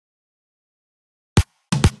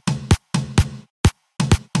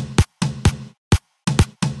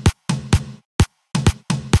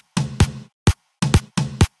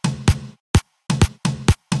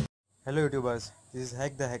Hello YouTubers, this is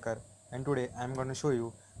Hack the Hacker and today I am going to show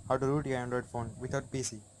you how to root your Android phone without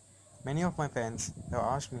PC. Many of my fans have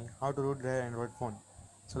asked me how to root their Android phone.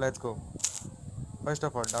 So let's go. First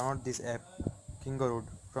of all, download this app KINGO Root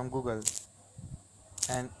from Google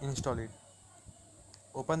and install it.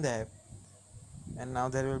 Open the app and now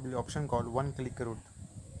there will be an option called one click root.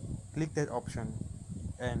 Click that option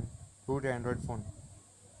and root your Android phone.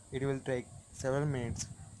 It will take several minutes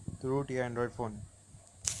to root your Android phone.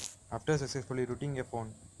 After successfully rooting your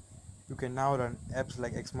phone, you can now run apps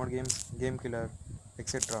like Xmod games, Game Killer,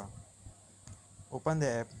 etc. Open the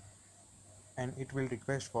app and it will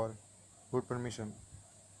request for root permission.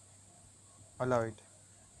 Allow it.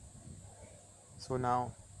 So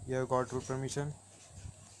now you have got root permission.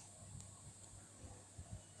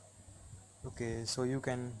 Okay, so you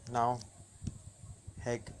can now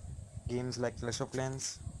hack games like Clash of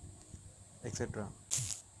Clans, etc.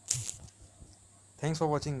 Thanks for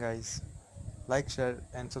watching guys. Like, share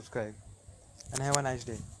and subscribe and have a nice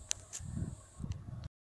day.